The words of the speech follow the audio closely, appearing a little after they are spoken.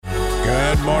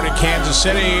Good morning, Kansas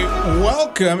City.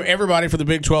 Welcome, everybody, for the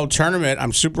Big 12 tournament.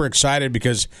 I'm super excited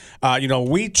because,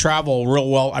 we travel real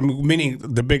well. Meaning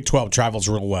the Big 12 travels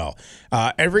real well.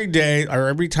 Every day or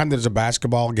every time there's a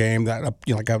basketball game, that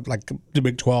like the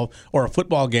Big 12 or a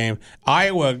football game,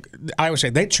 Iowa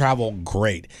State, they travel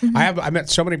great. Mm-hmm. I met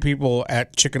so many people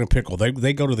at Chicken and Pickle.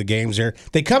 They go to the games there.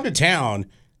 They come to town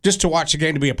just to watch the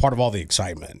game, to be a part of all the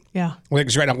excitement. Yeah. I think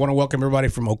it's great. I want to welcome everybody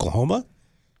from Oklahoma.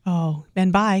 Oh,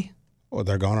 and bye. Oh,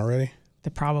 they're gone already?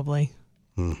 They're probably.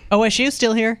 OSU's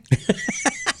still here.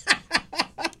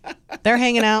 They're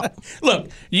hanging out. Look,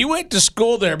 you went to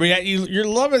school there, but you're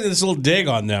loving this little dig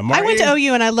on them. I went to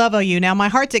OU, and I love OU. Now, my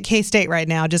heart's at K-State right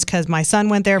now just because my son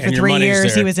went there for 3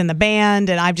 years. He was in the band,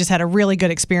 and I've just had a really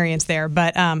good experience there.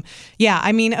 But,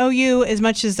 OU, as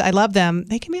much as I love them,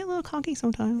 they can be a little cocky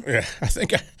sometimes. Yeah, I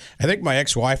think my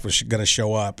ex-wife was going to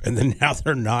show up, and then now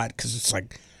they're not because it's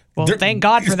like... Well, thank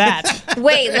God for that.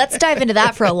 Wait, let's dive into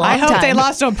that for a long time. I hope they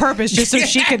lost on purpose just so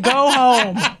she could go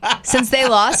home. Since they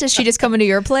lost, is she just coming to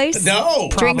your place? No.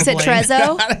 Drinks at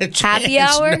Trezzo? Happy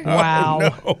hour? No, wow.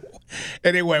 No.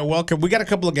 Anyway, welcome. We got a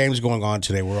couple of games going on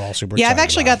today. We're all super excited. Yeah, I've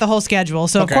actually got the whole schedule.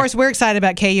 So, Okay. Of course, we're excited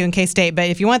about KU and K-State. But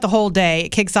if you want the whole day,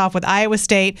 it kicks off with Iowa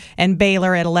State and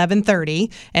Baylor at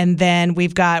 11:30. And then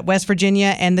we've got West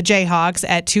Virginia and the Jayhawks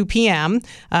at 2 p.m.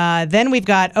 Then we've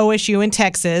got OSU and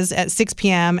Texas at 6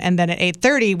 p.m. And then at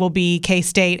 8:30 will be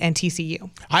K-State and TCU.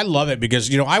 I love it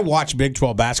because, I watch Big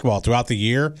 12 basketball throughout the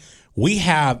year. We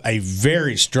have a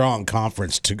very strong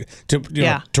conference to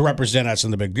represent us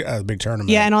in the big tournament.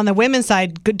 Yeah, and on the women's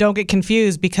side, don't get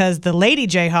confused because the Lady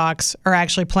Jayhawks are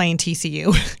actually playing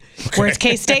TCU, where it's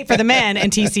K-State for the men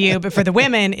and TCU, but for the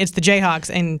women, it's the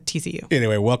Jayhawks and TCU.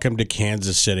 Anyway, welcome to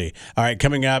Kansas City. All right,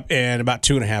 coming up in about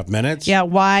 2.5 minutes. Yeah,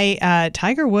 why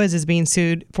Tiger Woods is being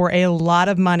sued for a lot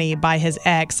of money by his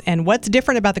ex, and what's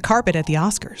different about the carpet at the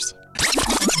Oscars.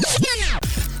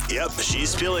 Yep,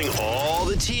 she's spilling all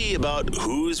the tea about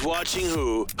who's watching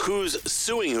who's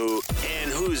suing who,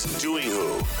 and who's doing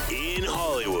who. In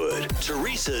Hollywood,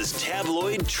 Teresa's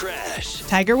tabloid trash.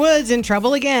 Tiger Woods in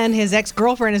trouble again. His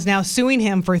ex-girlfriend is now suing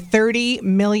him for $30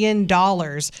 million.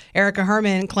 Erica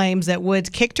Herman claims that Woods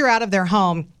kicked her out of their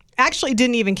home. Actually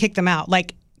didn't even kick them out,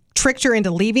 tricked her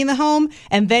into leaving the home,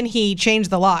 and then he changed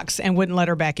the locks and wouldn't let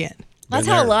her back in. That's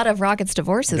how a lot of Rocket's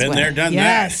divorces went. Been there, done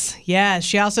that. that. Yes.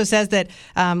 She also says that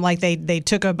they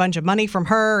took a bunch of money from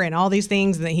her and all these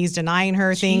things, and that he's denying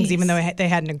her things, even though they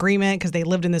had an agreement because they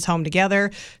lived in this home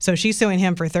together. So she's suing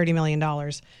him for $30 million.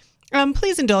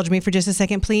 Please indulge me for just a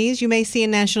second, please. You may see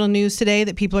in national news today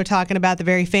that people are talking about the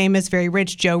very famous, very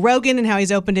rich Joe Rogan and how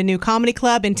he's opened a new comedy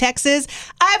club in Texas.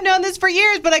 I've known this for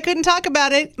years, but I couldn't talk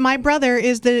about it. My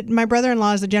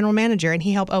brother-in-law is the general manager, and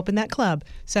he helped open that club.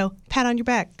 So pat on your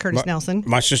back, Curtis Nelson.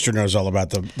 My sister knows all about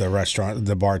the restaurant,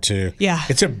 the bar too. Yeah.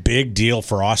 It's a big deal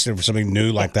for Austin for something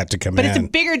new like that to come in. But it's a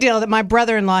bigger deal that my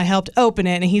brother-in-law helped open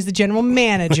it, and he's the general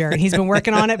manager. And he's been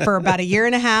working on it for about a year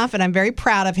and a half, and I'm very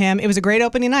proud of him. It was a great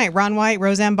opening night. Ron White,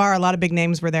 Roseanne Barr, a lot of big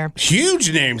names were there.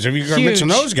 Huge names. If you're going to mention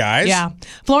those guys. Yeah.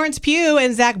 Florence Pugh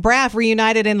and Zach Braff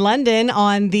reunited in London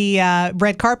on the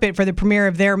red carpet for the premiere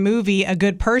of their movie, A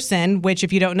Good Person, which,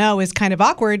 if you don't know, is kind of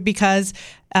awkward because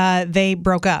they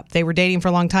broke up. They were dating for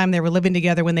a long time. They were living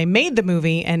together when they made the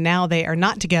movie, and now they are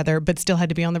not together, but still had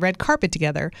to be on the red carpet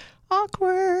together.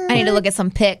 Awkward. I need to look at some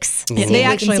pics. Yeah, they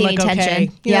actually look okay.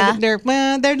 Tension. Yeah, there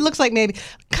looks like maybe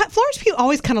Florence Pugh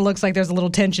always kind of looks like there's a little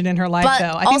tension in her life,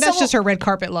 though. I think that's just her red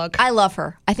carpet look. I love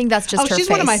her. I think that's just her she's face.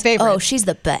 one of my favorites. Oh, she's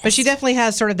the best. But she definitely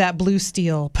has sort of that blue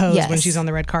steel pose when she's on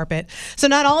the red carpet. So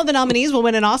not all of the nominees will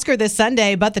win an Oscar this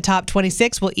Sunday, but the top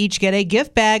 26 will each get a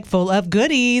gift bag full of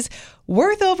goodies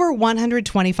worth over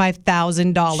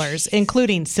 $125,000,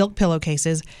 including silk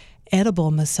pillowcases, edible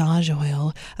massage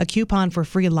oil, a coupon for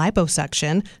free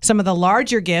liposuction. Some of the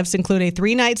larger gifts include a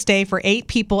 3-night stay for 8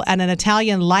 people at an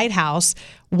Italian lighthouse,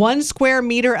 1 square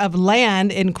meter of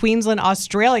land in Queensland,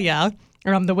 Australia.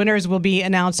 The winners will be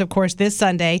announced, of course, this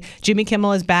Sunday. Jimmy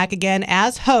Kimmel is back again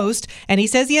as host, and he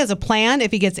says he has a plan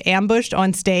if he gets ambushed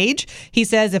on stage. He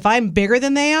says, if I'm bigger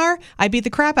than they are, I beat the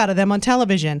crap out of them on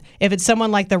television. If it's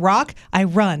someone like The Rock, I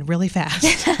run really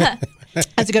fast.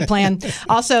 That's a good plan.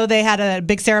 Also, they had a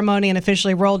big ceremony and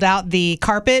officially rolled out the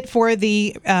carpet for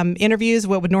the interviews,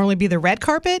 what would normally be the red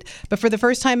carpet. But for the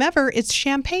first time ever, it's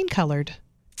champagne colored.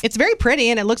 It's very pretty,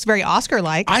 and it looks very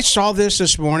Oscar-like. I saw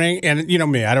this morning, and you know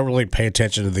me, I don't really pay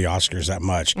attention to the Oscars that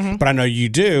much, but I know you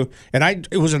do. And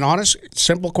it was an honest,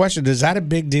 simple question. Is that a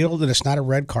big deal that it's not a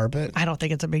red carpet? I don't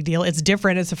think it's a big deal. It's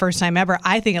different. It's the first time ever.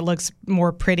 I think it looks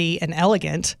more pretty and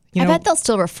elegant. I bet they'll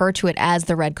still refer to it as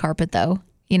the red carpet, though.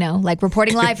 like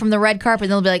reporting live from the red carpet.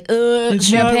 And they'll be like,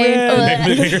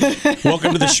 champagne.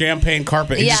 Welcome to the champagne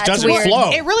carpet. It Yeah, just it's doesn't weird.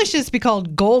 flow. It really should just be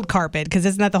called gold carpet because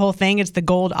isn't that the whole thing? It's the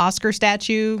gold Oscar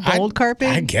statue, gold carpet.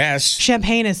 I guess.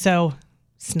 Champagne is so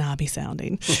snobby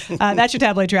sounding. That's your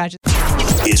tabloid trash.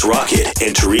 It's Rocket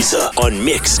and Teresa on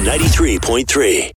Mix 93.3.